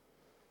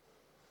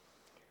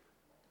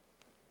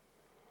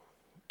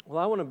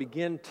Well, I want to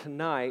begin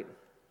tonight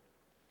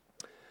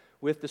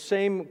with the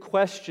same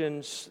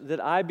questions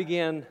that I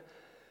began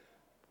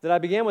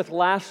with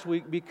last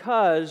week,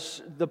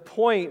 because the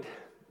point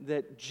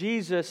that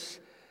Jesus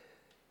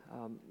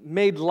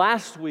made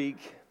last week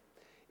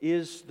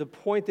is the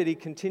point that he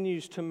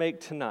continues to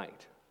make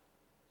tonight.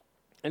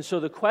 And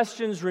so the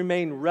questions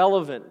remain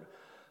relevant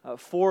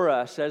for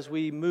us as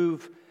we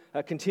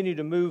continue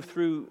to move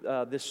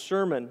through this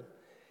sermon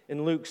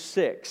in Luke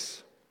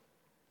 6.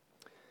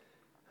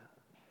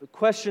 The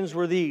questions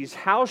were these: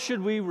 how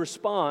should we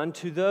respond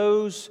to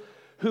those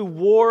who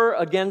war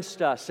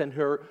against us and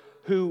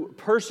who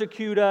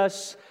persecute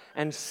us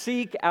and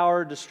seek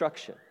our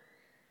destruction?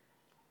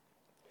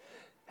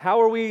 How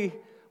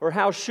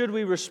should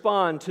we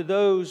respond to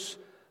those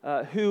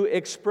who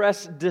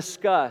express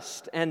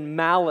disgust and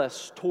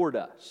malice toward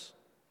us?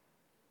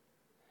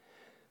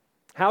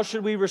 How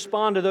should we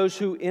respond to those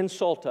who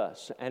insult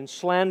us and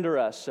slander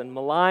us and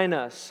malign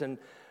us and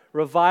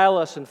revile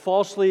us and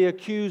falsely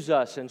accuse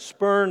us and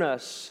spurn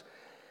us?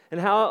 And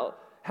how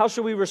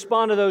should we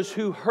respond to those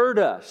who hurt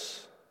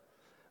us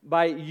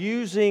by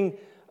using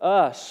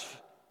us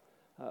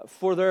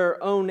for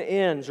their own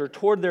ends or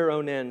toward their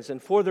own ends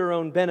and for their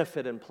own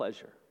benefit and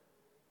pleasure?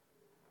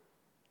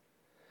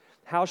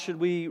 How should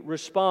we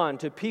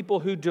respond to people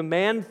who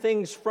demand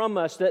things from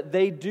us that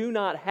they do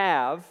not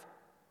have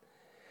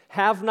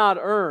not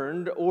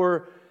earned,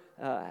 or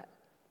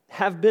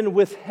have been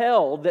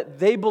withheld that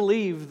they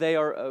believe they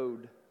are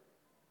owed?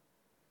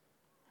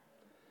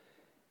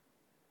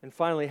 And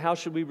finally, how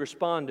should we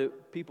respond to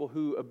people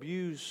who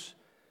abuse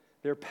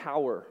their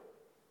power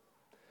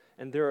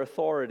and their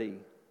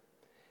authority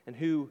and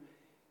who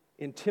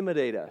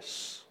intimidate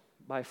us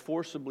by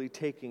forcibly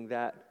taking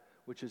that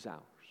which is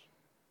ours?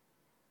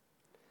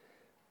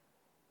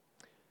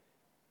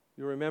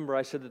 You remember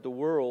I said that the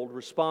world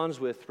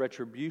responds with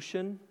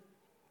retribution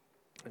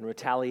and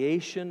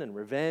retaliation and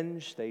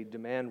revenge. They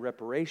demand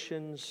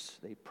reparations,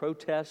 they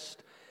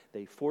protest,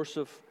 they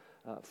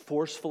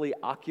forcefully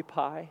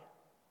occupy.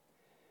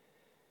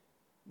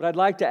 But I'd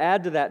like to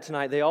add to that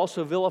tonight, they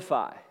also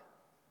vilify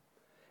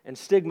and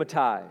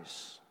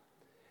stigmatize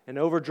and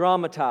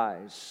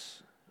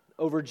over-dramatize,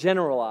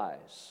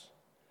 overgeneralize.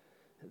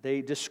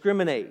 They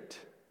discriminate.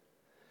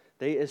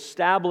 They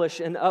establish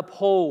and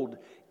uphold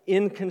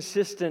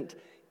inconsistent,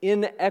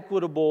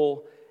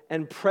 inequitable,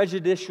 and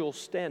prejudicial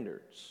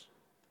standards.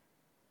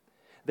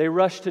 They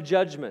rush to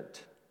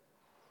judgment.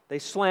 They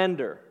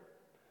slander.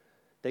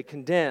 They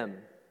condemn.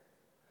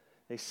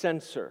 They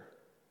censor.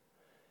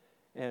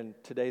 And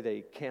today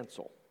they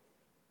cancel.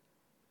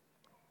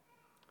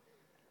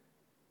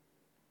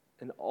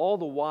 And all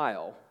the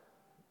while,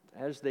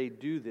 as they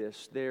do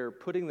this, they're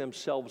putting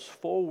themselves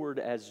forward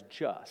as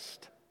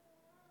just,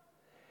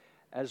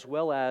 as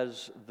well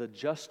as the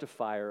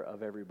justifier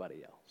of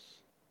everybody else.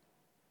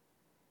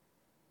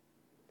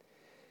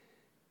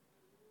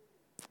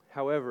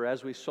 However,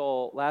 as we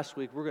saw last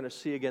week, we're going to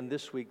see again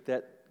this week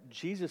that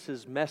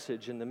Jesus'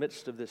 message in the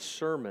midst of this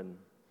sermon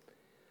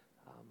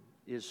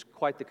is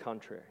quite the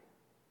contrary.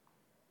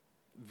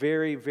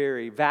 Very,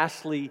 very,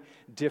 vastly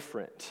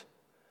different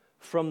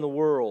from the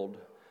world.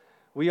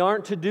 We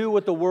aren't to do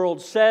what the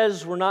world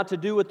says. We're not to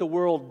do what the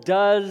world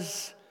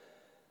does.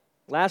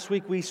 Last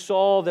week we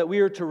saw that we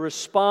are to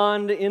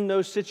respond in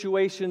those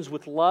situations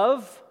with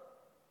love.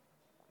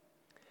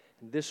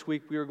 And this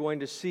week we are going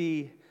to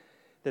see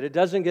that it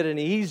doesn't get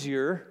any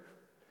easier,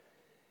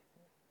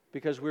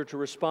 because we're to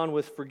respond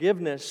with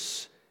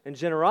forgiveness and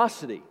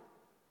generosity,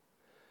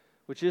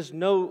 which is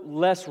no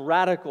less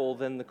radical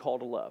than the call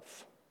to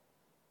love.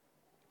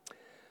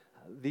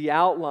 The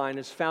outline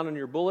is found in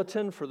your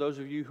bulletin for those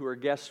of you who are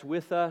guests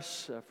with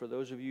us. For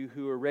those of you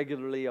who are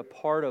regularly a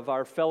part of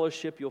our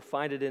fellowship, you'll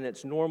find it in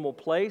its normal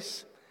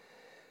place.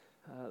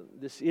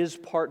 This is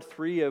part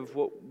 3 of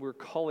what we're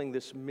calling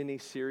this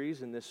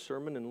mini-series in this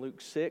sermon in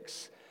Luke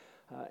 6.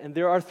 And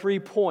there are 3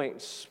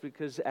 points,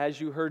 because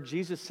as you heard,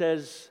 Jesus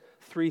says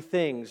 3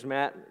 things.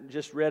 Matt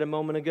just read a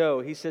moment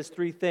ago. He says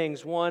 3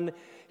 things. 1,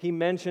 he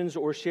mentions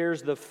or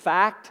shares the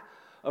fact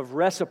of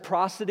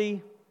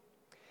reciprocity.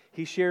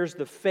 He shares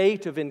the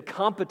fate of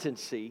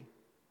incompetency.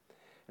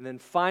 And then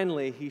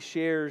finally, he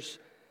shares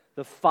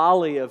the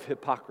folly of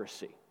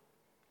hypocrisy.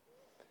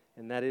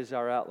 And that is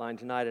our outline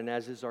tonight. And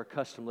as is our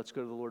custom, let's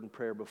go to the Lord in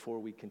prayer before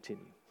we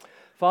continue.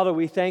 Father,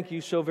 we thank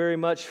you so very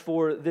much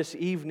for this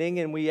evening,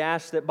 and we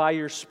ask that by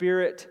your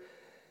Spirit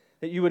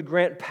that you would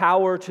grant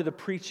power to the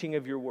preaching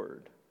of your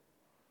word.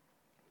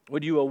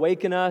 Would you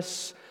awaken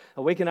us,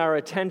 awaken our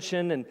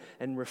attention,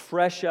 and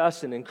refresh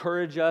us and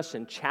encourage us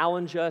and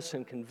challenge us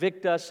and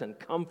convict us and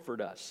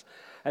comfort us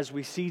as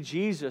we see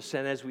Jesus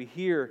and as we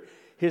hear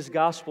his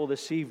gospel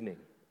this evening.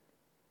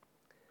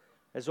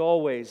 As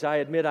always, I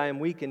admit I am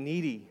weak and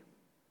needy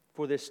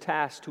for this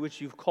task to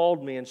which you've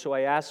called me, and so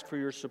I ask for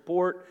your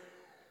support.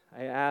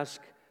 I ask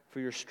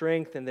for your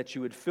strength, and that you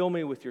would fill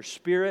me with your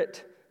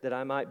Spirit, that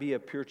I might be a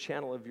pure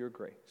channel of your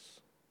grace.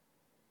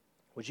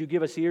 Would you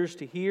give us ears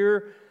to hear,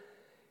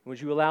 and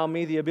would you allow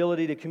me the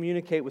ability to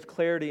communicate with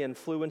clarity and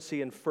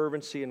fluency and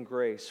fervency and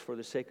grace for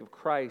the sake of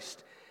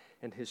Christ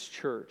and His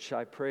church.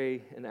 I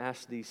pray and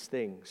ask these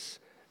things.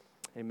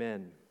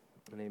 Amen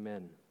and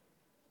amen.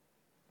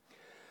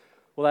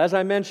 Well, as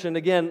I mentioned,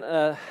 again,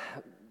 the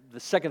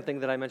second thing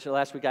that I mentioned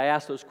last week, I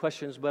asked those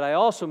questions, but I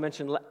also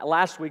mentioned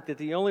last week that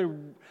the only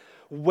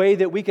way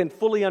that we can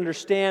fully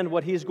understand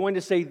what He's going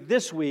to say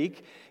this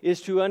week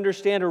is to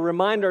understand or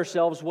remind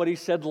ourselves what He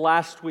said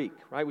last week,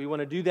 right? We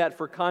want to do that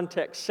for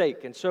context's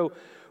sake. And so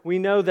we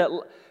know that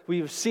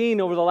we've seen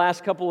over the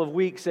last couple of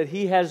weeks that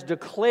He has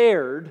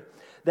declared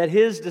that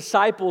His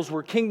disciples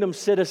were kingdom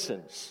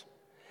citizens.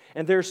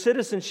 And their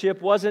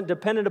citizenship wasn't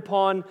dependent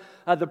upon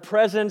the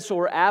presence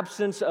or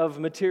absence of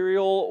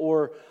material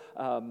or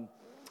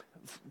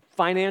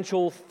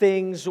financial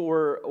things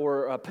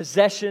or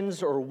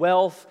possessions or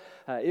wealth.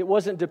 It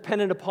wasn't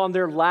dependent upon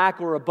their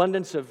lack or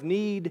abundance of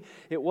need.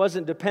 It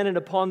wasn't dependent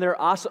upon their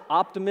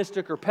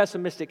optimistic or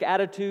pessimistic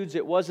attitudes.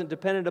 It wasn't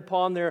dependent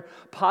upon their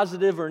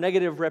positive or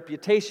negative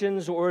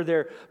reputations or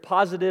their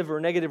positive or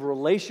negative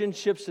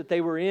relationships that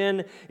they were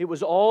in. It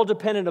was all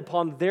dependent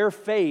upon their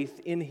faith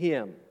in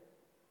Him.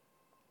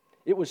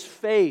 It was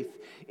faith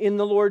in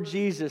the Lord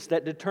Jesus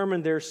that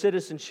determined their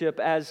citizenship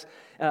as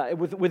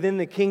within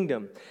the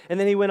kingdom. And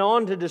then He went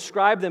on to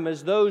describe them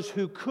as those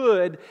who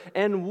could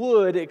and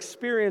would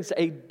experience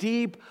a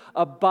deep,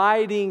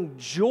 abiding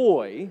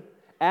joy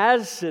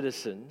as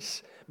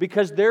citizens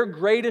because their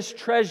greatest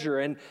treasure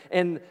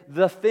and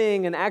the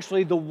thing and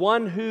actually the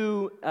one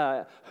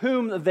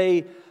whom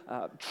they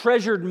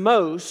treasured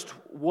most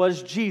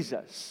was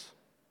Jesus.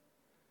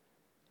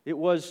 It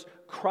was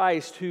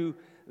Christ who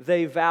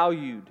they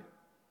valued.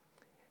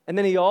 And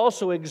then He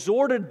also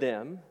exhorted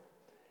them,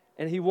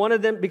 and He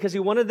wanted them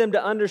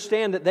to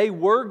understand that they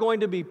were going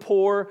to be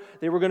poor,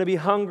 they were going to be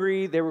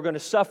hungry, they were going to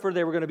suffer,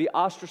 they were going to be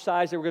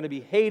ostracized, they were going to be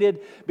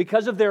hated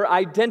because of their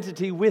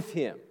identity with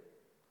Him.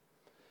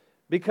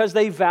 Because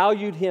they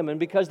valued Him and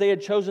because they had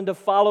chosen to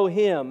follow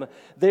Him,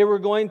 they were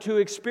going to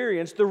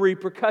experience the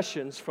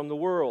repercussions from the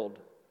world.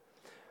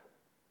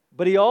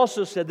 But He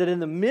also said that in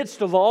the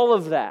midst of all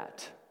of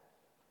that,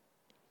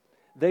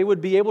 they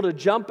would be able to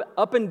jump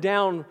up and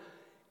down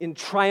in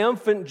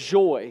triumphant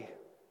joy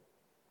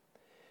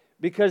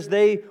because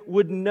they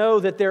would know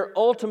that their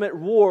ultimate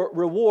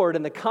reward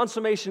and the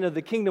consummation of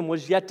the kingdom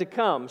was yet to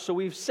come. So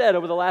we've said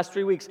over the last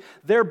 3 weeks,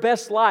 their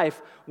best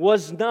life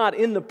was not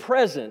in the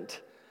present.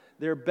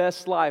 Their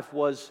best life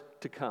was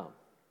to come.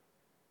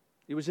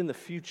 It was in the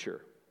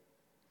future.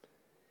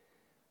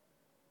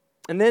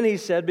 And then He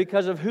said,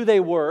 because of who they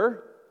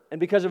were and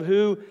because of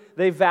who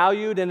they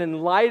valued and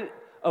in light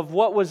of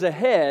what was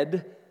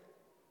ahead,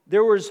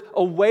 there was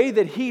a way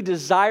that He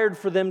desired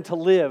for them to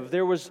live.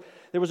 There was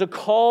a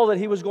call that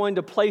He was going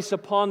to place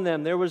upon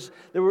them. There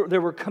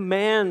were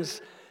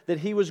commands that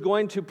He was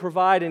going to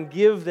provide and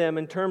give them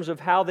in terms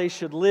of how they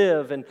should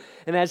live. And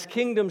as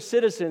kingdom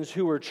citizens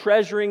who were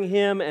treasuring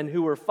Him and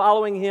who were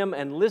following Him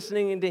and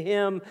listening to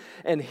Him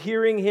and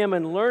hearing Him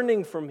and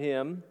learning from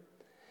Him,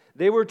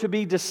 they were to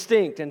be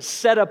distinct and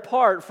set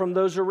apart from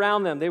those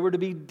around them. They were to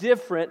be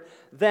different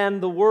than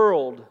the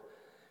world.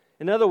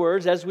 In other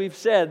words, as we've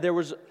said,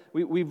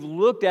 we've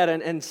looked at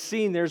it and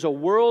seen there's a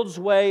world's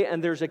way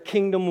and there's a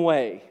kingdom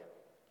way.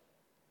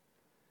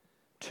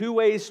 Two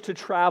ways to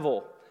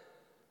travel.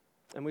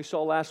 And we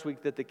saw last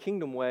week that the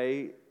kingdom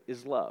way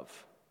is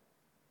love.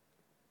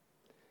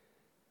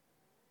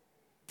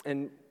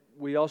 And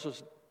we also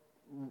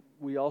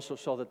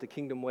saw that the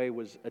kingdom way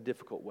was a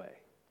difficult way.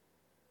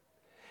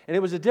 And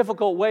it was a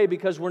difficult way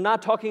because we're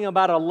not talking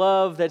about a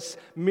love that's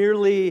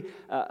merely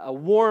a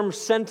warm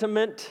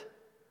sentiment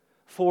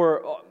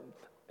for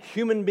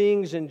human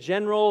beings in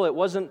general. It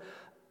wasn't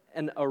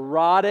an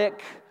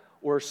erotic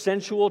or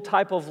sensual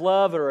type of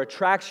love or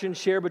attraction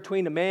shared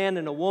between a man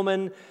and a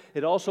woman.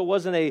 It also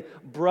wasn't a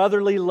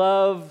brotherly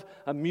love,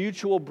 a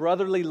mutual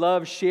brotherly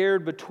love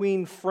shared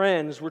between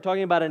friends. We're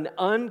talking about an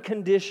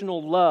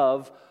unconditional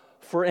love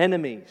for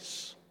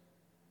enemies.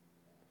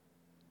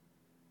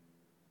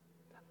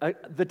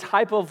 The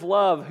type of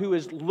love who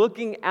is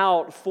looking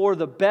out for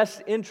the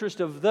best interest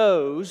of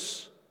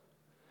those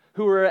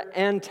who are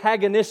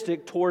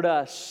antagonistic toward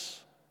us.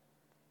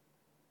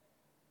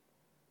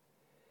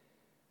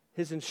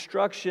 His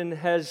instruction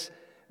has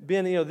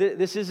been,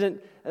 this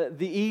isn't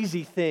the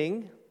easy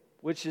thing,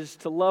 which is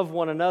to love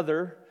one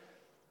another.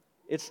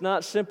 It's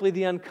not simply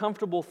the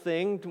uncomfortable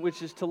thing,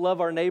 which is to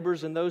love our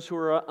neighbors and those who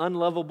are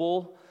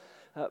unlovable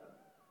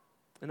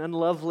and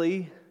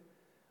unlovely,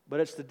 but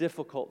it's the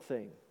difficult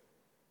thing,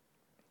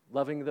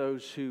 loving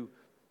those who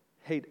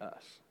hate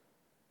us.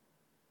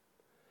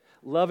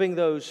 Loving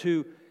those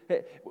who,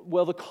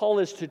 the call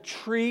is to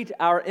treat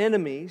our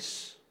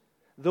enemies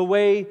the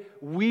way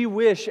we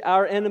wish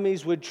our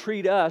enemies would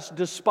treat us,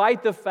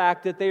 despite the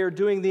fact that they are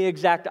doing the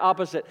exact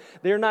opposite.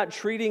 They're not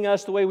treating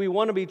us the way we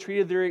want to be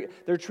treated.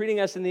 They're treating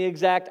us in the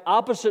exact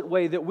opposite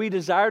way that we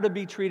desire to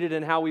be treated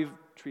and how we've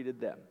treated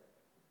them.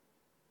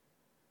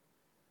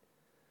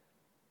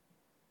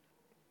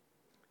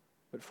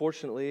 But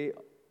fortunately,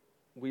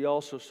 we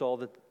also saw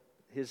that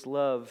His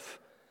love,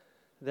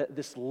 that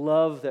this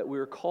love that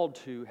we're called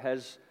to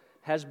has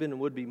been and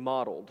would be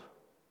modeled.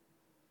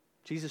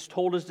 Jesus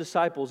told his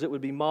disciples it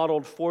would be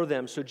modeled for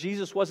them. So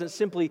Jesus wasn't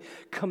simply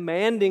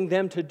commanding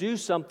them to do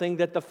something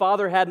that the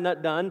Father had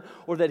not done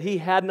or that he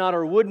had not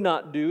or would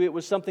not do. It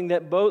was something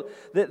that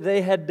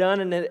they had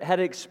done and had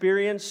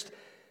experienced.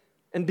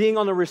 And being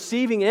on the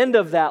receiving end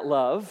of that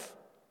love,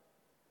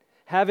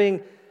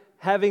 having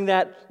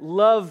that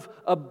love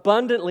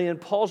abundantly, in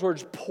Paul's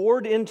words,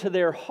 poured into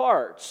their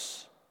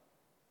hearts,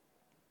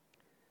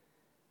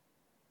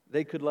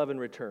 they could love in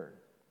return.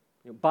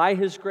 By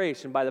His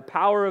grace and by the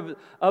power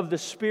of the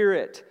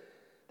Spirit,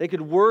 they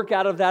could work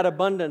out of that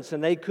abundance,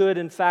 and they could,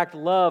 in fact,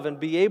 love and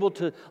be able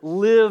to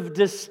live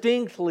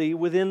distinctly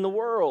within the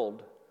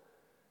world.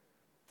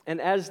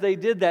 And as they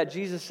did that,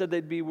 Jesus said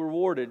they'd be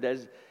rewarded,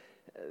 as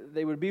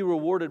they would be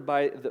rewarded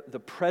by the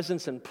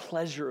presence and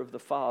pleasure of the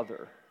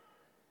Father.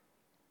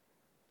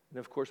 And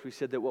of course, we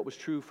said that what was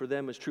true for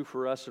them is true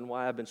for us, and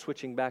why I've been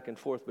switching back and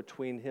forth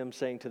between Him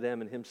saying to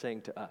them and Him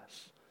saying to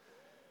us.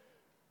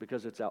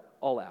 Because it's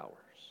all ours.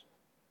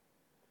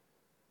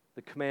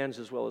 The commands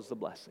as well as the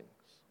blessings.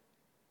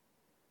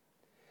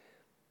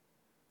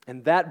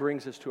 And that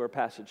brings us to our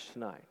passage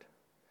tonight.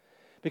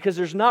 Because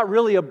there's not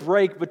really a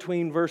break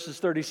between verses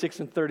 36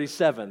 and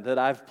 37 that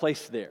I've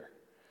placed there.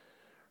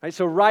 Right,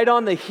 so right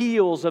on the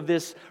heels of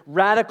this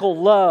radical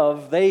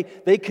love, they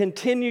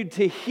continued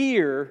to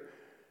hear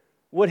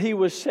what he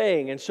was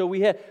saying. And so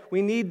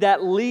we need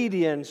that lead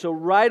in. So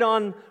right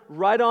on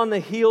the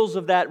heels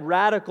of that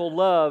radical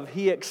love,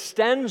 he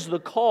extends the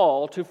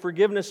call to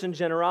forgiveness and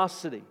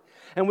generosity.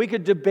 And we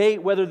could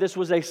debate whether this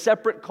was a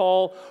separate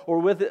call or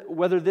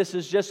whether this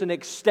is just an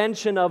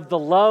extension of the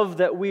love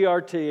that we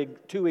are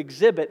to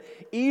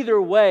exhibit.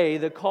 Either way,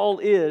 the call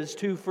is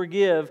to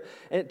forgive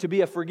and to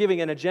be a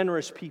forgiving and a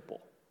generous people.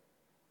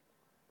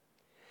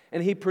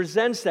 And he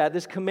presents that.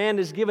 This command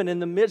is given in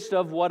the midst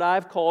of what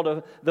I've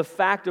called the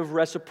fact of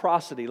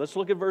reciprocity. Let's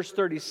look at verse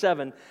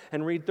 37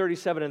 and read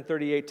 37 and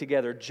 38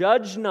 together.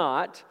 Judge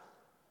not,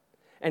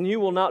 and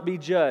you will not be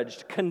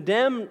judged.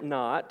 Condemn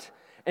not,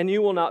 and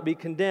you will not be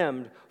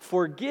condemned.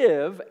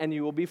 Forgive, and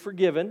you will be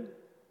forgiven.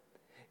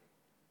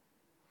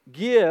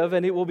 Give,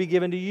 and it will be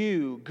given to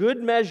you.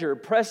 Good measure,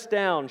 pressed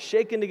down,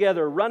 shaken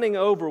together, running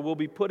over, will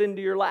be put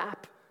into your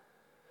lap.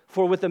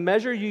 For with the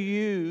measure you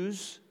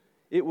use,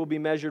 it will be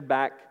measured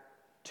back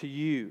to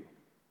you.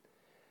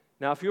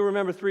 Now, if you'll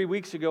remember 3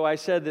 weeks ago, I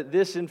said that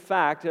this, in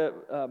fact,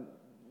 not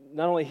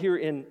only here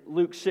in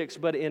Luke 6,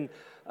 but in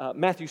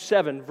Matthew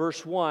 7,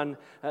 verse 1,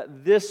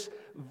 this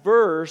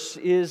verse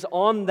is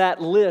on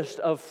that list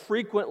of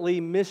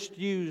frequently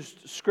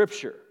misused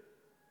Scripture.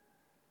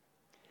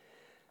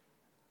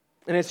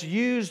 And it's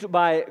used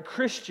by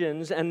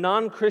Christians and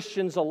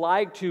non-Christians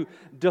alike to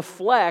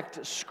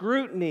deflect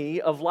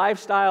scrutiny of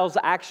lifestyles,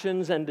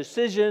 actions, and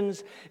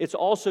decisions. It's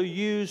also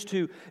used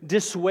to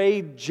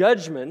dissuade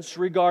judgments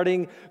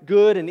regarding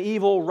good and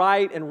evil,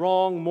 right and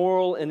wrong,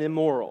 moral and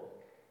immoral.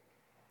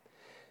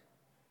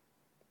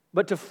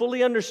 But to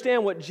fully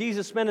understand what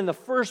Jesus meant in the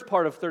first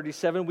part of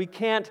 37, we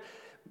can't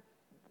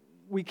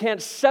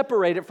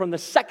separate it from the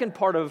second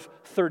part of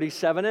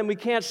 37, and we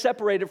can't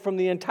separate it from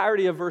the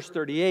entirety of verse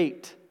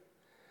 38.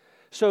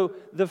 So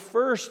the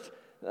first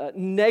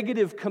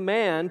negative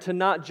command to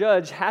not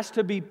judge has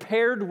to be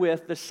paired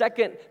with the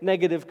second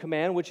negative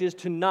command, which is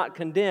to not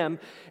condemn,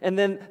 and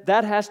then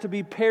that has to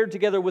be paired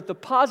together with the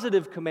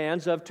positive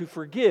commands of to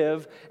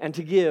forgive and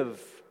to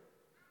give.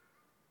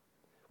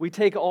 We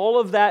take all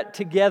of that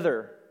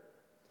together,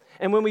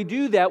 and when we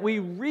do that, we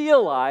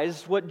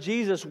realize what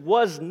Jesus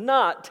was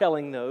not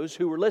telling those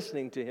who were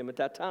listening to him at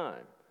that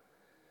time.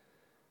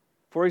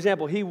 For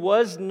example, he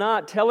was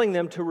not telling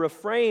them to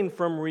refrain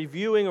from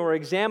reviewing or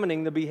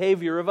examining the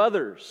behavior of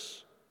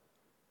others.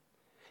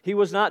 He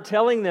was not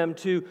telling them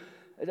to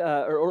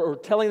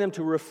telling them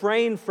to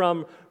refrain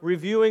from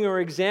reviewing or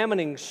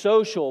examining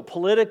social,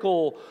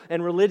 political,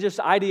 and religious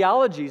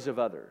ideologies of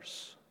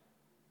others.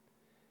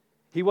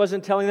 He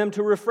wasn't telling them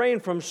to refrain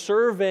from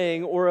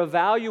surveying or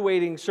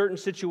evaluating certain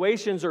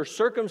situations or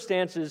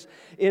circumstances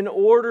in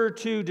order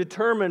to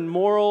determine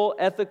moral,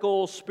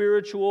 ethical,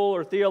 spiritual,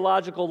 or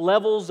theological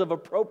levels of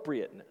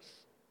appropriateness.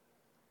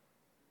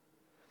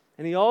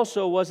 And he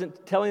also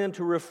wasn't telling them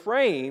to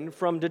refrain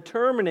from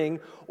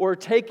determining or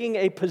taking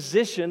a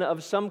position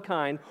of some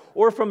kind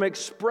or from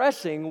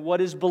expressing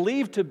what is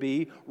believed to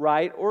be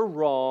right or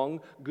wrong,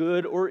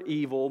 good or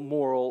evil,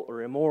 moral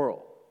or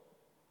immoral.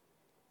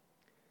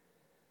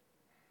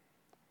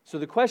 So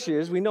the question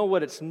is, we know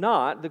what it's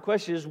not. The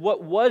question is,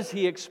 what was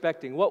he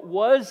expecting? What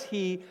was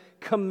he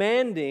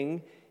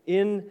commanding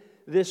in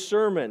this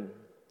sermon?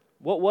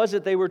 What was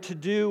it they were to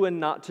do and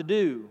not to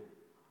do?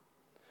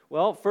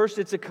 Well, first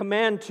it's a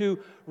command to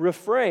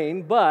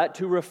refrain, but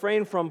to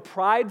refrain from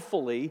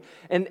pridefully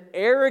and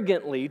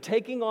arrogantly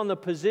taking on the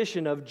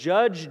position of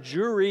judge,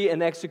 jury,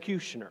 and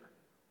executioner.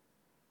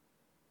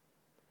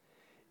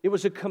 It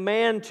was a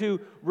command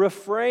to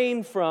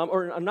refrain from,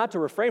 or not to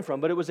refrain from,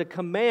 but it was a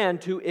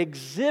command to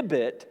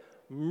exhibit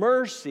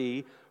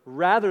mercy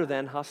rather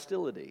than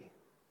hostility.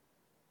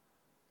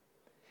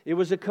 It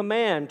was a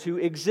command to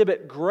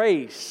exhibit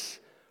grace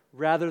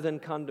rather than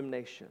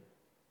condemnation.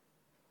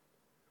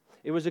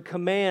 It was a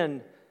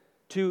command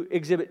to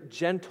exhibit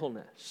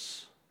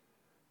gentleness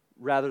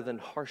rather than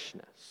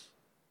harshness.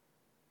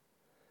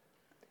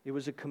 It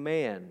was a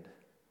command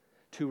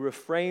to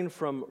refrain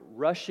from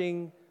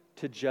rushing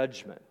to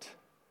judgment,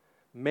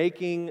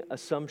 making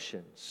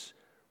assumptions,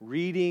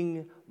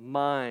 reading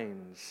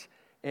minds,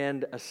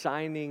 and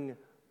assigning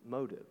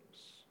motives.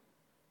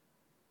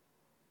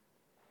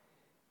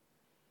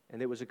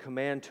 And it was a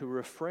command to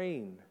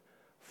refrain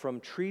from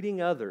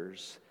treating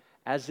others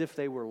as if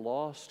they were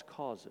lost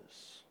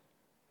causes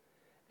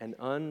and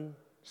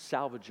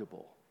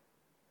unsalvageable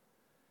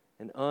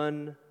and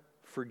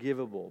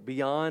unforgivable,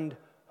 beyond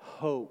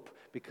hope,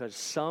 because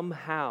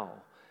somehow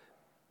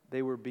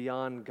they were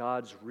beyond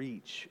God's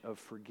reach of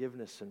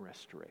forgiveness and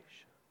restoration.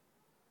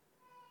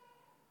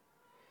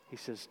 He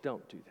says,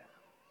 don't do that.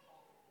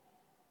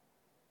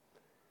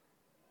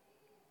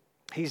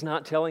 He's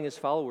not telling his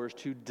followers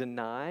to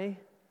deny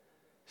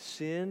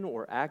sin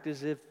or act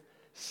as if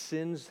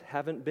sins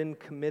haven't been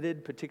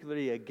committed,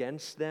 particularly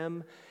against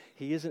them.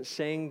 He isn't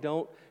saying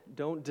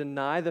don't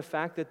deny the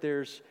fact that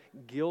there's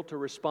guilt or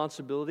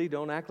responsibility.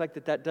 Don't act like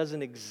that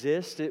doesn't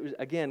exist. It was,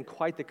 again,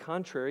 quite the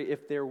contrary.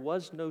 If there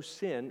was no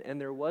sin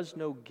and there was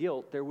no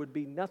guilt, there would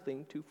be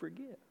nothing to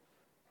forgive.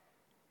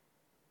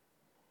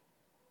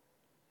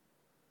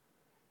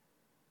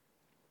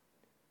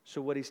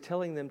 So what he's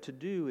telling them to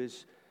do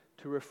is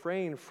to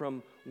refrain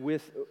from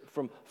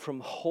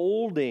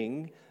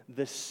holding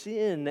the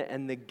sin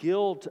and the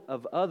guilt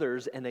of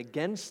others and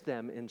against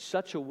them in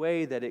such a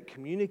way that it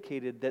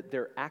communicated that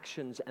their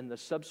actions and the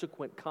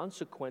subsequent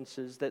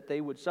consequences that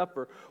they would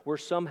suffer were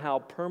somehow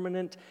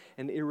permanent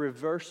and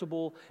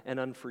irreversible and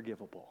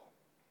unforgivable.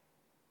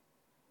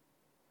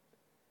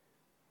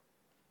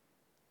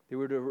 They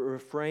were to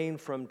refrain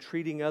from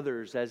treating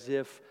others as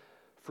if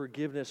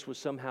forgiveness was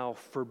somehow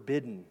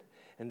forbidden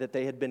and that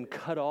they had been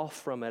cut off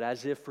from it,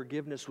 as if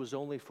forgiveness was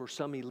only for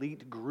some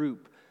elite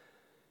group.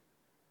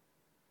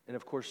 And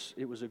of course,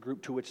 it was a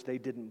group to which they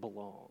didn't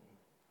belong.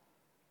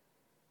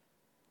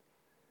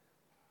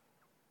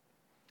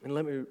 And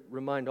let me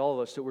remind all of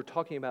us that we're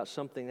talking about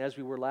something, as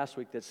we were last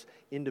week, that's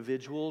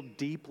individual,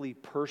 deeply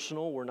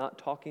personal. We're not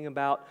talking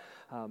about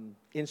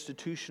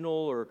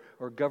institutional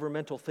or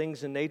governmental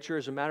things in nature.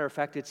 As a matter of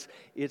fact,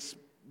 it's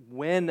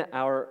when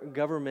our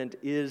government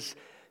is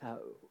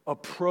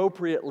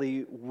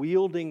appropriately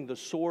wielding the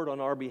sword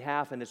on our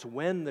behalf, and it's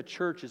when the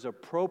church is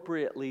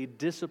appropriately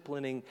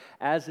disciplining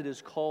as it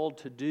is called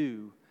to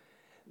do,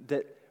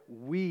 that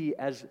we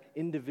as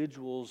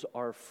individuals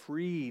are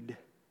freed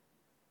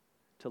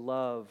to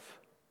love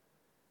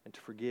and to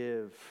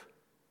forgive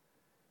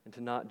and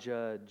to not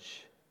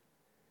judge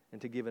and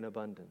to give in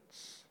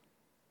abundance.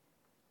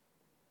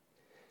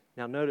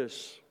 Now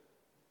notice,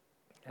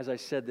 as I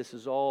said, this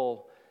is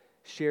all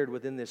shared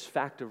within this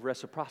fact of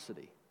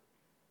reciprocity.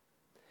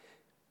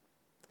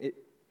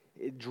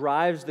 It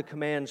drives the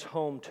commands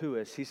home to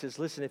us. He says,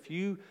 listen, if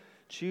you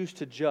choose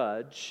to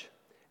judge,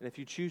 and if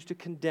you choose to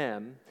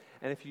condemn,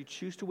 and if you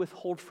choose to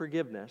withhold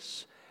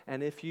forgiveness,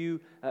 and if you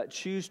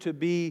choose to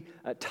be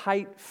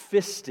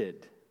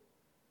tight-fisted,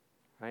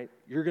 right,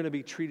 you're going to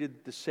be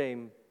treated the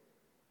same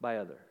by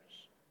others.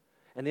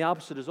 And the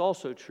opposite is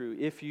also true.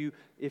 If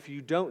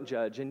you don't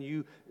judge, and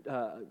you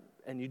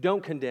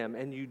don't condemn,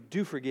 and you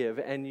do forgive,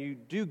 and you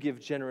do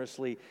give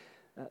generously,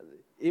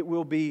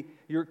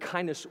 your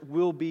kindness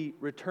will be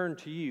returned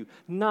to you.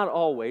 Not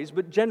always,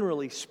 but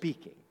generally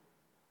speaking.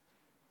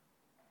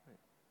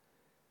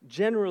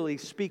 Generally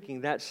speaking,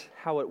 that's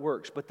how it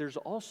works. But there's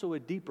also a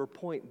deeper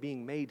point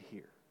being made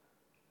here.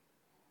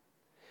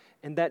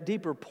 And that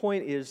deeper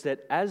point is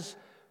that as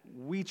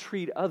we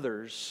treat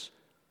others,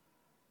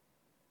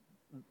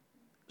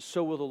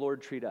 so will the Lord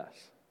treat us.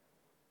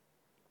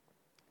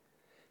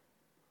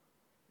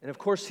 And of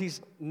course,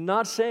 he's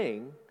not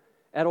saying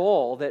at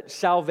all that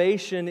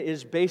salvation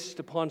is based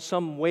upon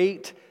some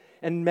weight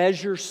and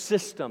measure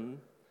system,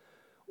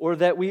 or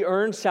that we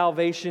earn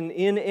salvation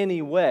in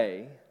any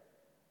way.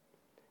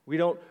 We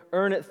don't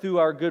earn it through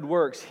our good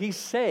works. He's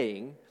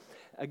saying,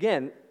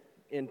 again,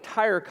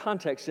 entire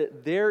context,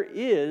 that there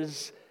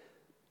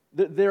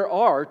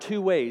are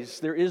two ways.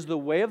 There is the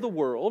way of the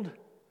world,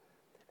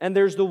 and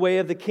there's the way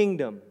of the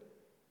kingdom.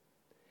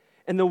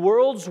 And the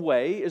world's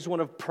way is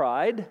one of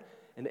pride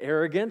and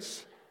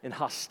arrogance and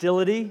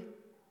hostility,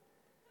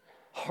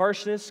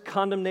 harshness,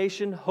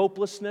 condemnation,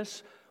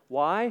 hopelessness.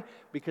 Why?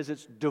 Because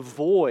it's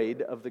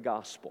devoid of the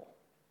gospel.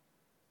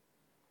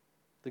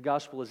 The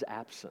gospel is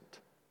absent.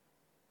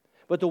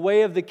 But the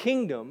way of the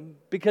kingdom,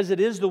 because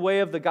it is the way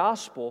of the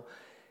gospel,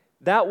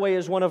 that way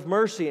is one of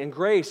mercy and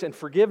grace and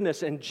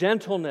forgiveness and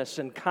gentleness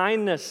and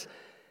kindness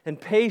and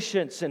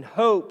patience and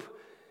hope.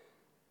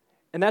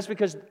 And that's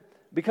because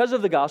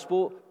of the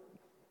gospel,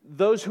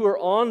 those who are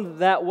on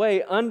that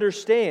way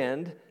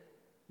understand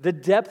the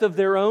depth of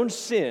their own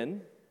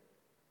sin.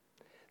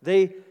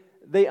 They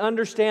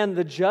understand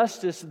the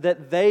justice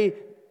that they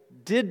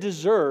did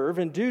deserve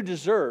and do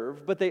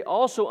deserve, but they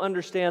also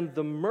understand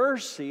the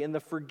mercy and the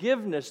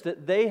forgiveness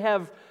that they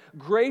have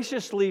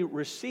graciously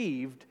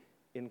received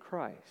in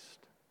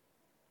Christ.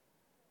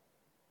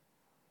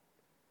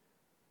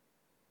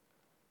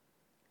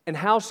 And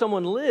how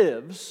someone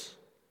lives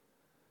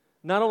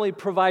not only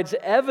provides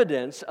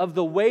evidence of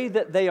the way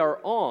that they are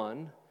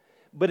on,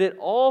 but it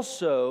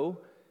also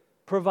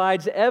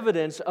provides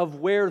evidence of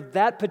where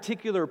that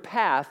particular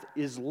path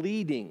is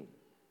leading.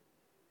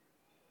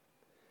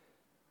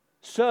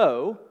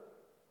 So,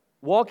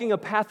 walking a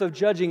path of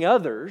judging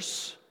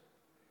others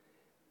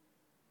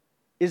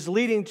is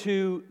leading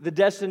to the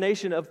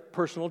destination of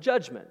personal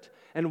judgment.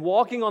 And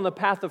walking on the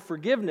path of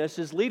forgiveness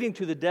is leading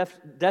to the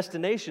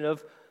destination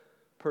of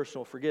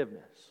personal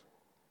forgiveness.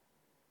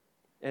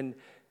 And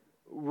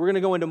we're going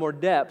to go into more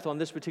depth on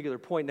this particular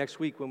point next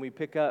week when we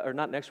pick up, or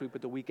not next week,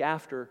 but the week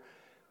after,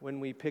 when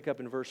we pick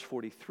up in verse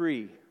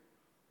 43.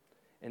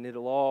 And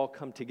it'll all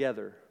come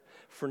together.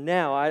 For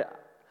now,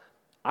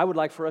 I would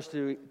like for us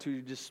to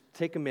just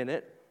take a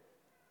minute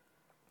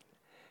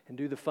and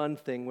do the fun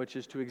thing, which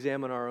is to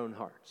examine our own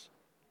hearts.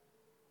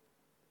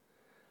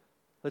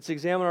 Let's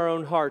examine our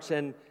own hearts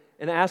and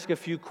ask a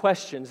few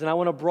questions. And I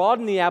want to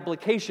broaden the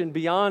application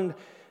beyond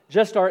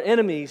just our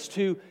enemies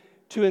to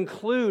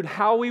include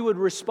how we would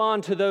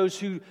respond to those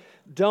who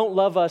don't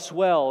love us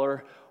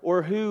well,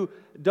 or who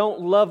don't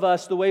love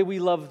us the way we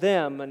love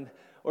them,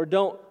 or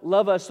don't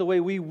love us the way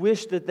we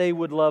wish that they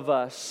would love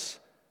us.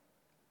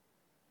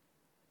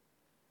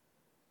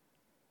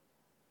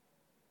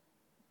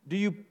 Do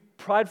you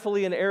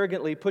pridefully and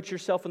arrogantly put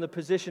yourself in the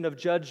position of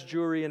judge,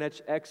 jury, and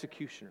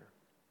executioner?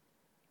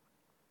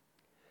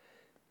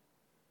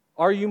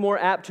 Are you more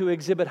apt to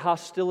exhibit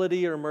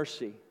hostility or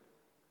mercy?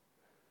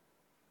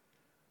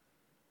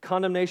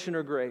 Condemnation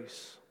or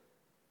grace?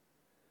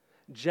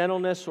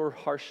 Gentleness or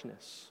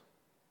harshness?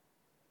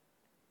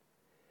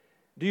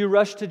 Do you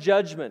rush to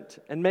judgment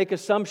and make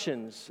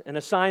assumptions and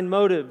assign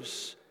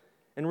motives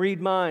and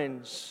read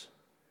minds?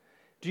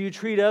 Do you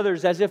treat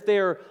others as if they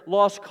are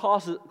lost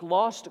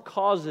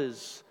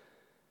causes,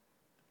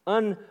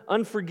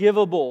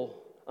 unforgivable,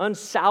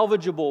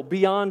 unsalvageable,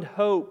 beyond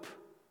hope?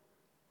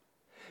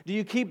 Do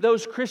you keep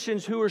those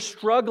Christians who are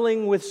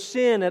struggling with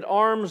sin at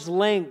arm's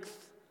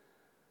length?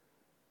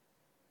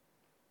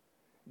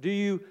 Do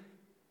you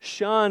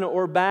shun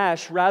or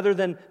bash rather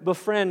than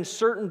befriend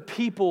certain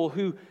people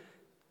who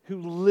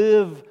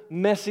live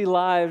messy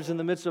lives in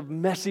the midst of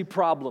messy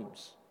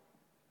problems?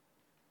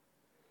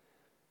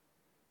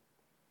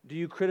 Do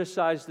you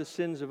criticize the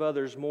sins of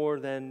others more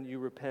than you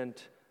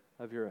repent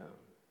of your own?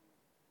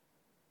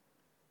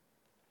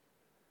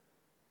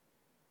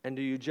 And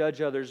do you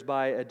judge others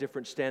by a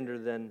different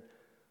standard than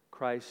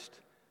Christ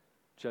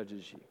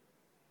judges you?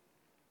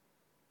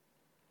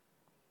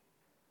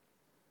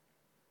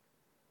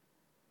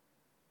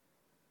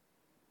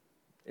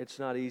 It's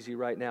not easy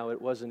right now.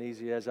 It wasn't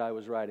easy as I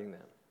was writing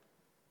them.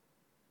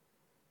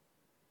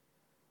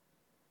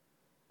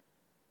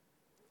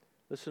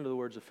 Listen to the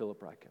words of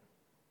Philip Ryken.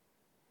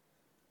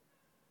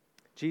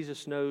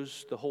 Jesus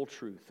knows the whole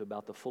truth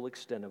about the full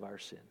extent of our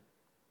sin.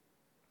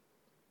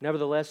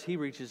 Nevertheless, He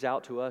reaches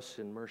out to us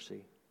in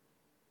mercy,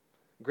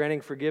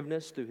 granting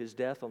forgiveness through His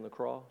death on the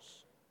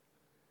cross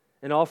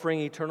and offering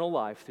eternal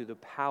life through the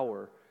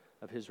power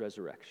of His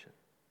resurrection.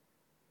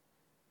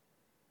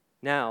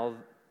 Now,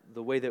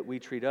 the way that we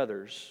treat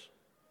others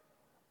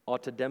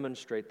ought to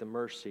demonstrate the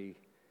mercy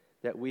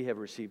that we have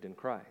received in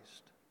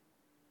Christ.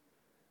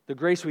 The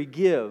grace we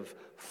give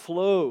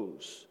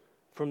flows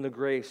from the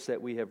grace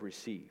that we have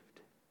received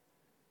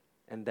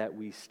and that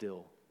we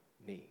still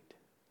need.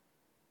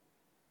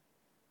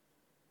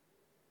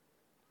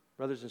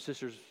 Brothers and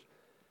sisters,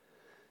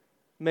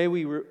 may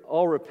we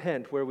all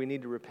repent where we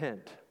need to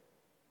repent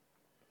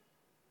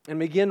and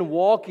begin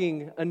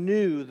walking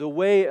anew the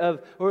way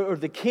of, or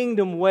the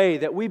kingdom way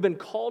that we've been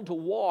called to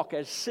walk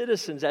as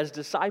citizens, as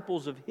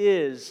disciples of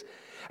His.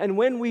 And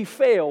when we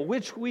fail,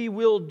 which we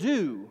will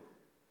do,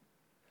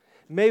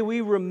 may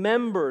we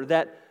remember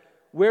that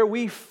where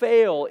we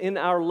fail in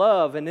our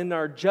love and in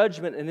our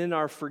judgment and in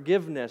our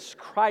forgiveness,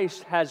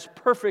 Christ has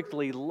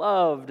perfectly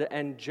loved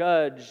and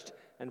judged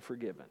and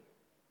forgiven.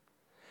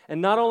 And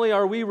not only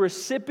are we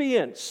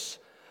recipients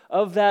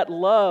of that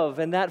love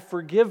and that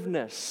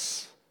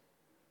forgiveness,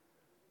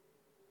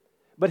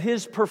 but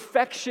His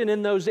perfection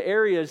in those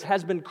areas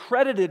has been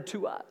credited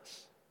to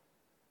us.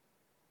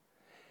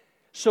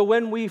 So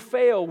when we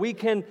fail, we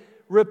can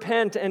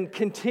repent and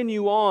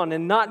continue on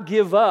and not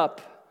give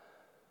up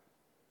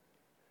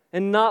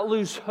and not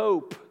lose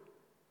hope,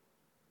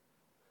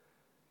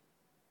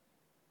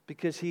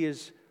 because He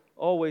is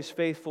always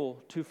faithful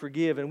to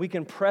forgive. And we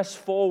can press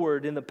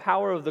forward in the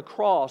power of the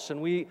cross,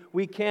 and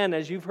we can,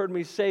 as you've heard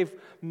me say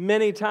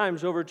many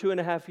times over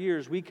 2.5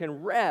 years, we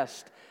can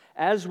rest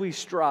as we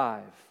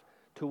strive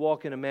to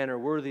walk in a manner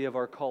worthy of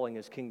our calling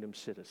as kingdom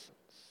citizens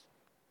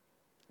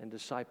and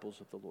disciples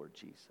of the Lord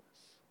Jesus.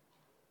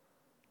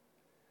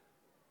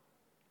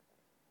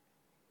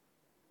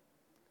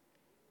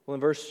 Well,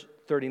 in verse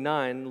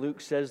 39, Luke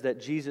says that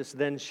Jesus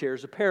then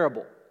shares a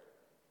parable.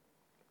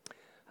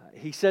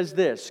 He says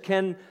this,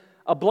 "Can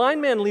a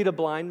blind man lead a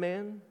blind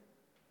man?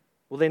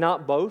 Will they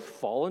not both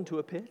fall into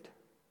a pit?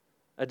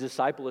 A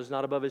disciple is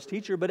not above his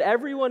teacher, but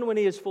everyone, when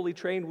he is fully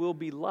trained, will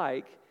be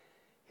like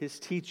his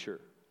teacher.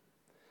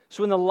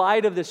 So in the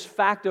light of this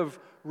fact of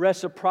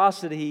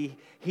reciprocity,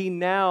 he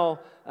now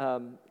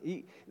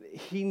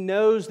he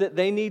knows that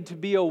they need to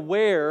be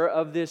aware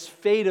of this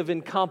fate of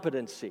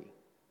incompetency.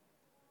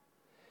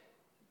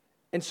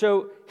 And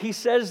so he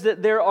says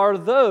that there are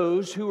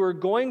those who are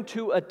going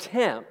to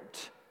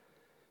attempt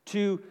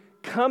to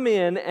come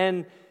in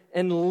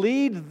and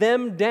lead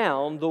them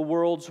down the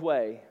world's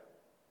way.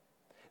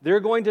 They're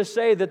going to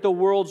say that the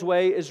world's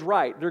way is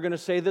right. They're going to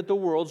say that the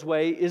world's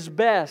way is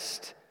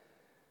best.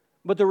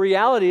 But the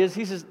reality is,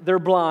 he says, they're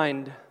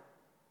blind.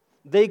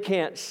 They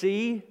can't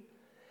see.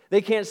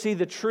 They can't see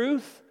the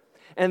truth.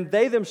 And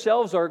they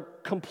themselves are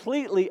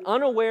completely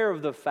unaware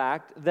of the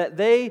fact that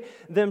they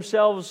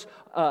themselves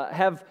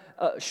have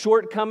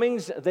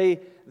shortcomings.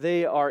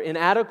 They are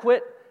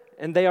inadequate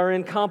and they are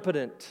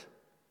incompetent.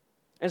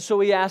 And so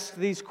he asks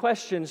these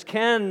questions.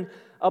 Can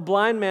a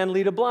blind man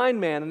lead a blind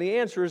man? And the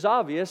answer is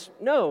obvious.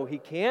 No, he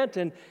can't.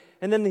 And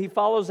then he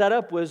follows that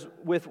up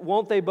with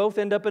won't they both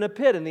end up in a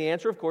pit? And the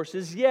answer, of course,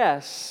 is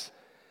yes.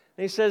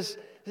 And he says,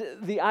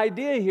 the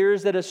idea here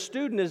is that a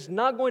student is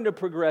not going to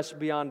progress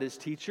beyond his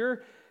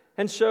teacher.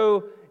 And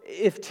so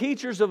if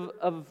teachers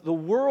of the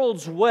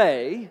world's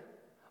way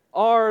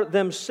are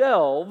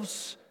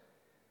themselves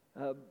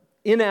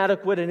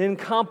inadequate and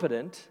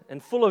incompetent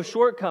and full of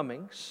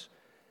shortcomings,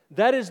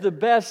 that is the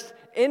best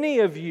any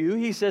of you,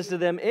 he says to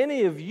them,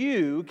 any of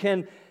you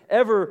can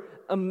ever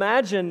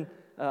imagine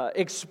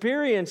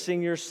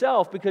experiencing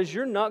yourself, because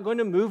you're not going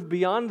to move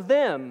beyond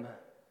them.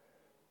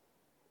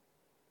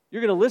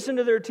 You're going to listen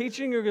to their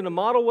teaching. You're going to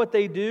model what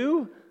they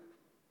do.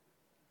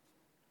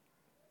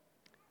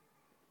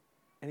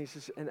 And he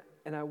says,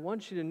 and I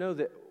want you to know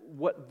that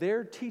what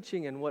they're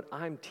teaching and what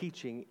I'm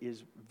teaching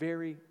is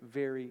very,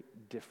 very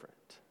different.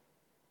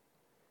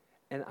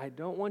 And I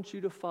don't want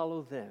you to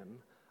follow them.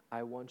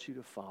 I want you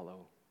to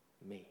follow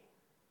me.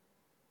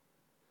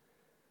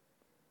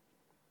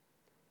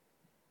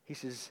 He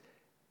says,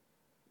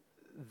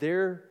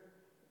 they're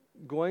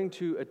going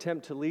to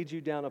attempt to lead you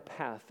down a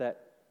path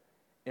that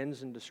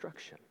ends in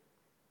destruction.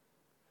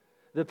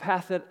 The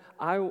path that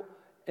I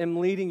am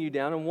leading you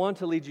down and want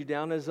to lead you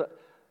down is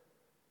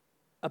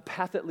a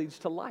path that leads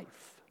to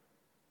life.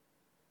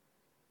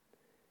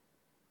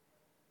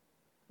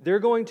 They're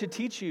going to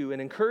teach you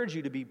and encourage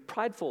you to be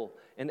prideful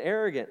and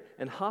arrogant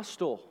and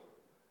hostile,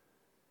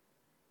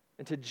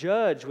 and to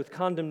judge with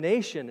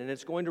condemnation, and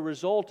it's going to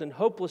result in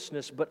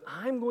hopelessness. But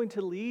I'm going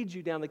to lead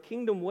you down the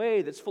kingdom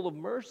way that's full of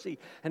mercy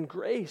and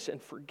grace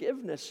and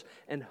forgiveness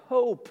and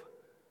hope.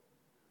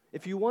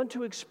 If you want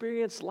to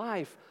experience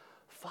life,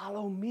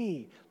 follow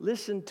me,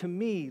 listen to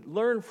me,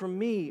 learn from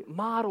me,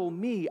 model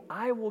me.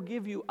 I will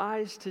give you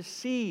eyes to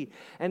see,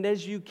 and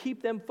as you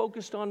keep them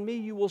focused on me,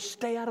 you will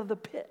stay out of the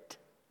pit.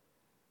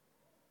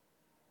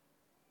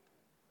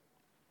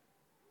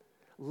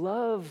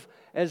 Love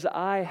as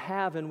I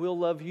have and will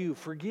love you.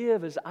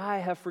 Forgive as I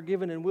have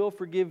forgiven and will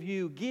forgive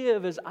you.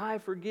 Give as I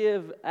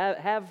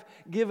have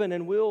given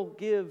and will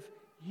give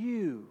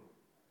you.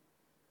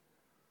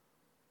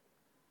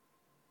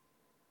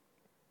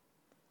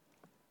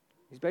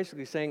 He's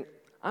basically saying,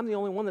 I'm the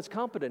only one that's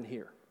competent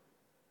here.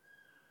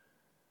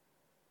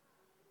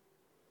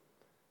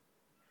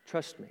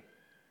 Trust me.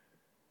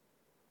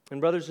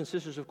 And brothers and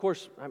sisters, of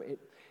course, I mean,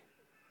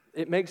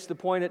 it makes the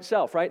point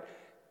itself, right?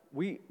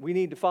 We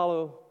need to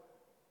follow,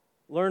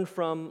 learn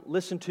from,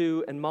 listen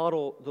to, and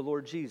model the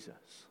Lord Jesus.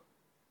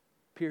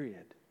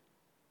 Period.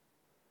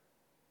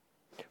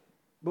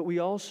 But we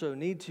also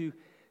need to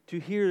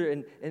hear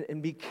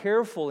and be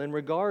careful in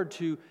regard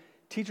to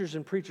teachers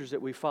and preachers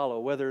that we follow,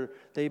 whether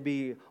they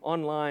be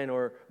online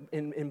or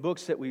in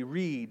books that we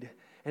read,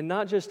 and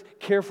not just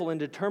careful in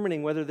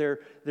determining whether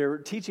they're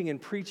teaching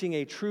and preaching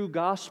a true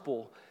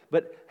gospel,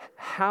 but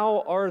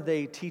how are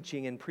they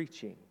teaching and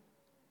preaching?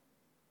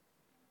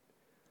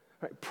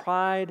 Right?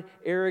 Pride,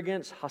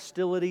 arrogance,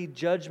 hostility,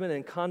 judgment,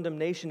 and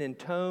condemnation in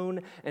tone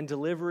and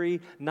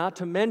delivery, not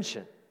to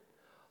mention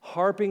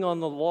harping on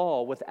the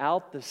law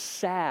without the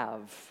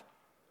salve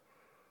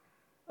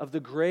of the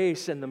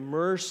grace and the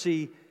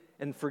mercy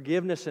and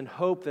forgiveness and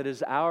hope that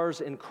is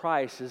ours in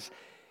Christ, is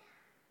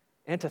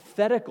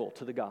antithetical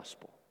to the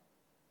gospel.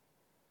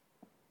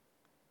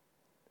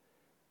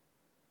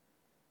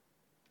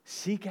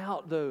 Seek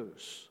out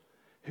those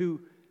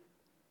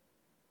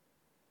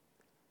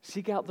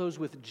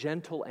with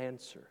gentle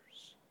answers.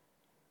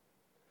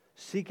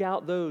 Seek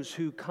out those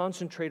who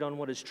concentrate on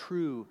what is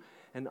true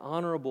and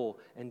honorable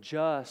and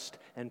just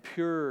and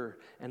pure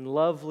and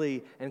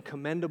lovely and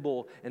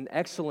commendable and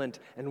excellent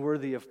and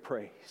worthy of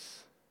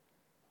praise.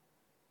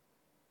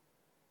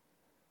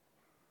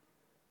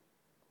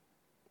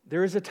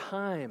 There is a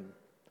time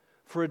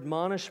for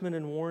admonishment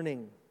and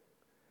warning,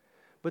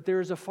 but there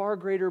is a far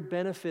greater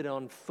benefit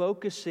on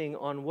focusing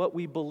on what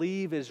we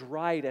believe is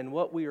right and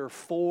what we are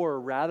for,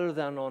 rather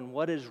than on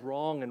what is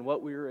wrong and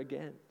what we are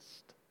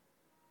against.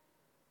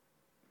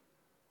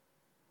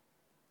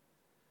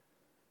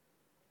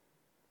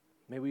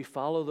 May we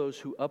follow those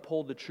who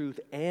uphold the truth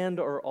and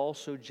are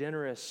also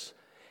generous,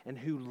 and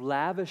who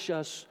lavish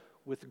us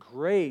with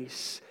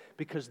grace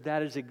because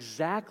that is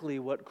exactly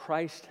what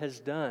Christ has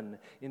done.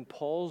 In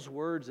Paul's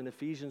words in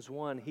Ephesians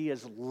 1, He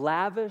has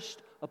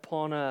lavished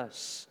upon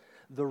us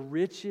the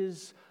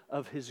riches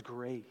of His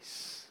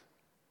grace.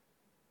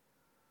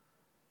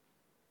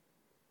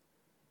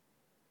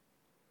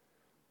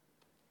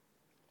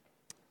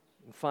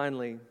 And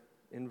finally,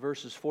 in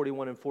verses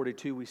 41 and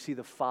 42, we see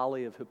the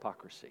folly of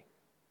hypocrisy.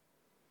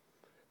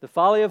 The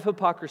folly of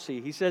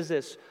hypocrisy. He says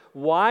this,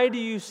 "Why do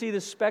you see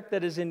the speck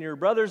that is in your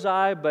brother's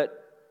eye, but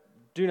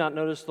do not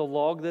notice the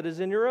log that is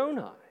in your own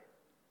eye?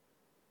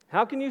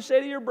 How can you say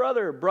to your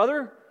brother,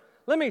 'Brother,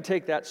 let me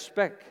take that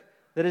speck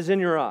that is in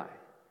your eye,'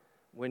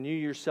 when you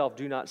yourself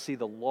do not see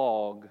the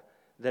log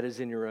that is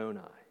in your own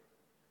eye?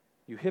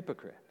 You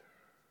hypocrite.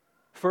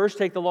 First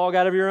take the log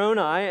out of your own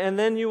eye, and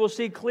then you will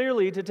see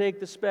clearly to take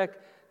the speck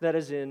that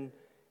is in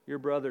your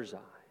brother's eye."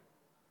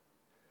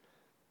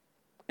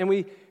 And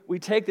we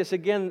take this,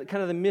 again,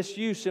 kind of the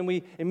misuse, and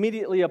we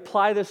immediately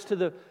apply this to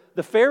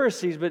the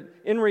Pharisees, but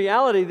in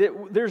reality,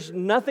 there's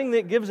nothing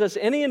that gives us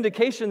any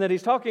indication that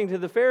he's talking to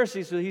the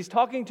Pharisees, so he's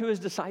talking to his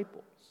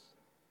disciples.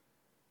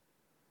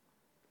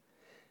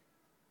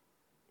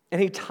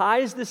 And he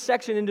ties this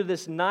section into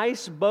this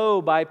nice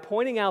bow by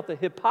pointing out the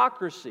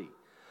hypocrisy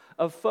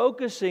of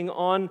focusing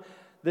on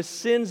the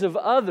sins of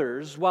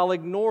others while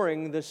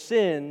ignoring the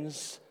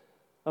sins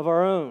of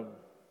our own.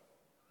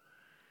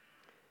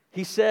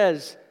 He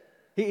said,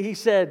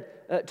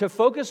 to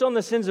focus on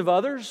the sins of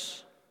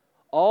others,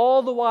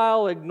 all the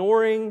while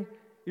ignoring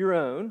your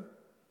own,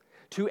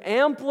 to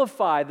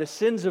amplify the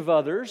sins of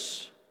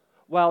others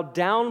while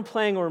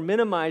downplaying or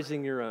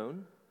minimizing your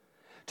own,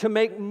 to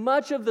make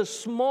much of the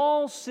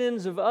small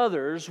sins of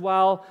others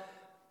while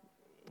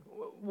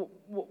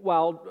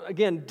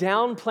again,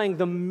 downplaying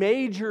the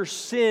major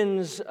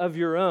sins of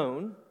your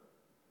own,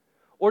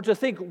 or to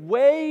think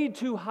way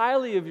too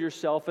highly of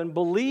yourself and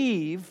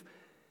believe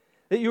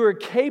that you are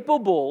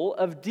capable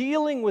of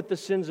dealing with the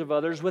sins of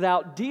others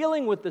without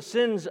dealing with the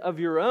sins of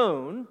your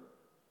own,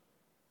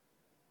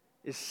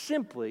 is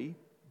simply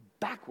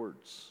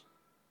backwards.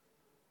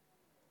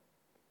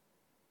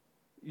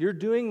 You're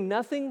doing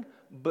nothing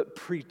but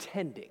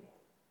pretending.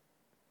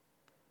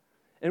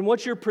 And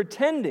what you're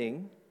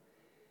pretending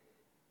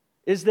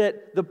is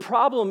that the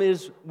problem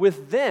is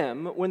with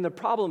them when the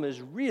problem is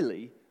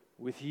really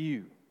with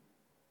you.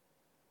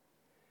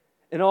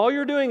 And all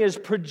you're doing is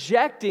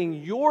projecting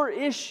your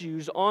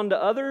issues onto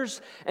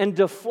others and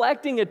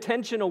deflecting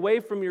attention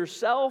away from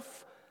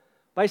yourself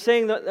by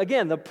saying that,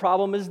 again, the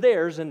problem is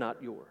theirs and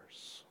not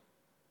yours.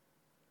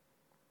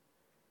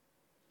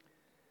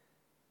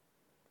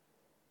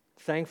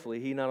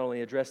 Thankfully, he not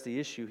only addressed the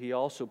issue, he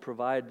also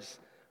provided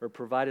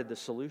the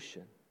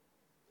solution.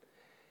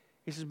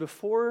 He says,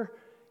 before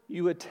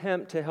you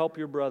attempt to help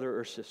your brother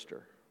or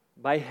sister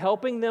by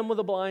helping them with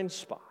a blind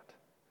spot,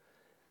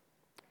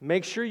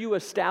 make sure you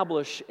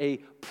establish a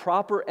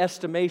proper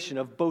estimation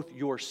of both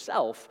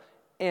yourself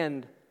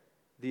and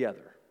the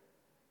other.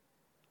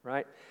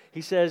 Right?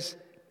 He says,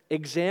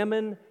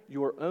 examine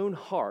your own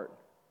heart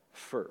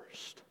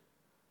first.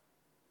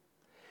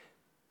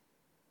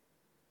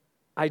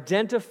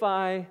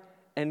 Identify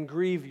and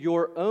grieve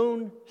your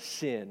own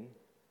sin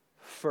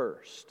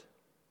first.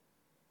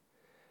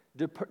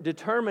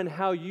 Determine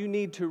how you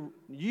need to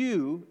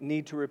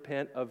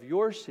repent of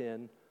your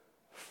sin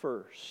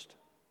first.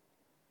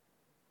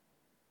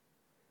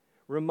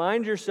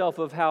 Remind yourself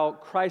of how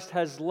Christ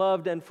has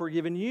loved and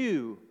forgiven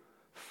you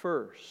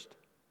first.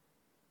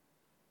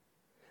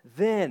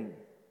 Then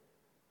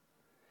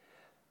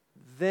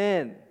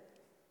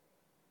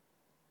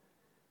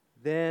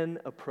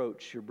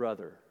approach your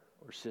brother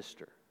or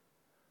sister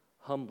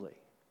humbly,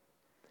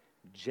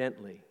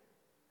 gently,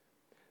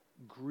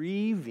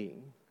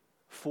 grieving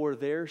for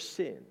their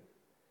sin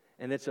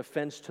and its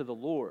offense to the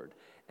Lord,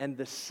 and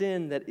the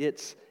sin that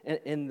it's,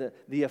 and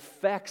the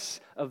effects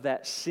of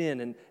that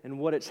sin and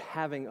what it's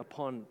having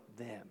upon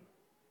them.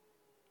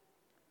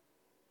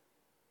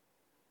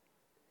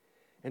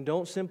 And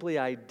don't simply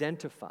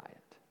identify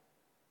it,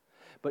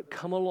 but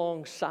come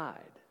alongside.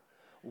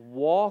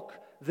 Walk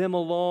them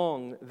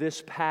along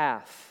this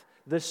path,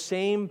 the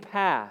same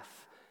path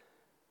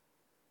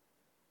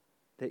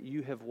that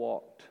you have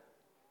walked.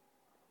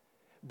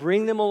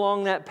 Bring them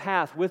along that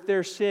path with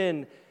their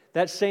sin,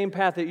 that same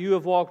path that you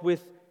have walked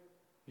with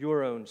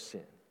your own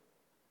sin.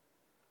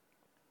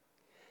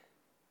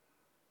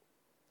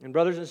 And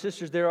brothers and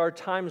sisters, there are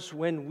times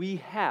when we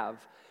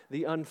have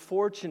the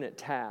unfortunate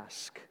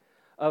task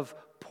of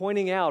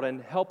pointing out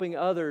and helping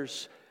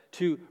others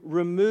to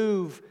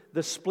remove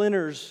the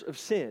splinters of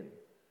sin.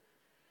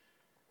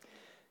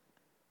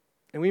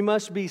 And we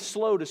must be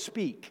slow to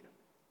speak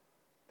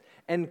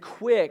and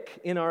quick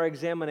in our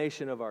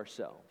examination of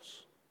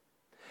ourselves.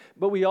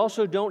 But we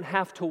also don't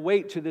have to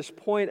wait to this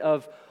point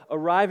of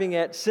arriving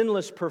at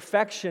sinless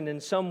perfection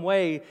in some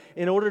way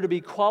in order to be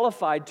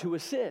qualified to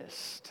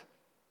assist.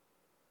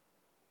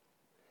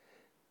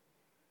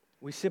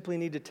 We simply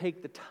need to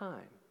take the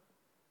time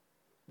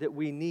that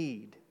we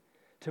need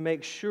to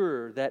make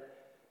sure that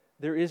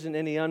there isn't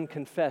any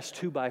unconfessed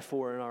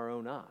 2x4 in our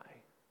own eye.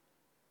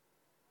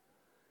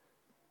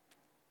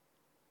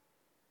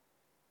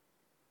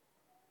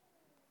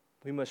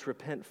 We must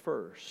repent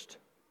first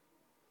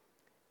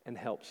and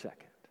help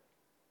second.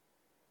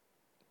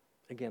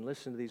 Again,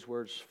 listen to these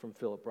words from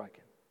Philip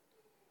Ryken.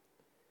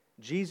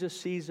 Jesus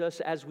sees us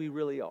as we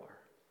really are,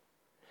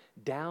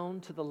 down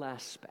to the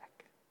last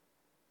speck.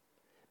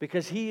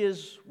 Because He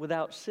is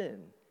without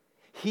sin,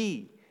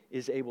 He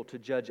is able to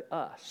judge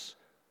us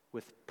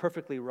with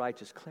perfectly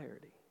righteous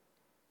clarity.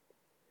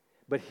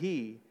 But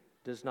He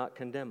does not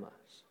condemn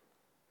us,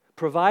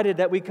 provided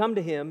that we come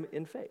to Him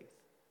in faith,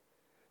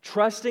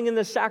 trusting in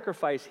the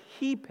sacrifice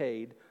He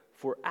paid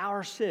for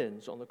our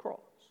sins on the cross.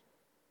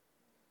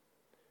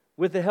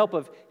 With the help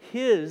of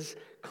His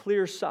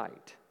clear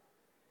sight,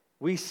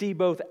 we see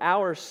both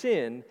our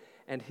sin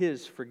and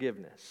His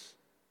forgiveness.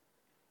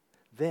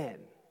 Then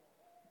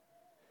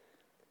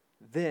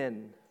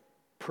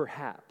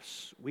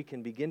perhaps we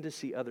can begin to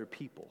see other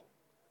people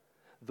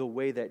the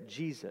way that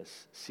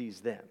Jesus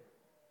sees them,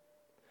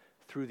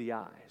 through the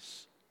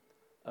eyes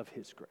of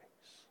His grace.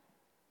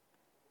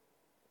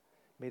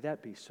 May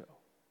that be so.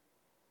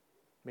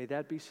 May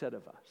that be said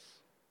of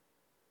us.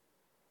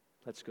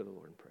 Let's go to the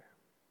Lord in prayer.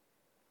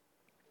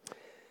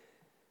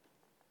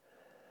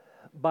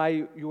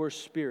 By your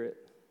Spirit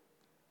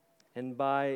and by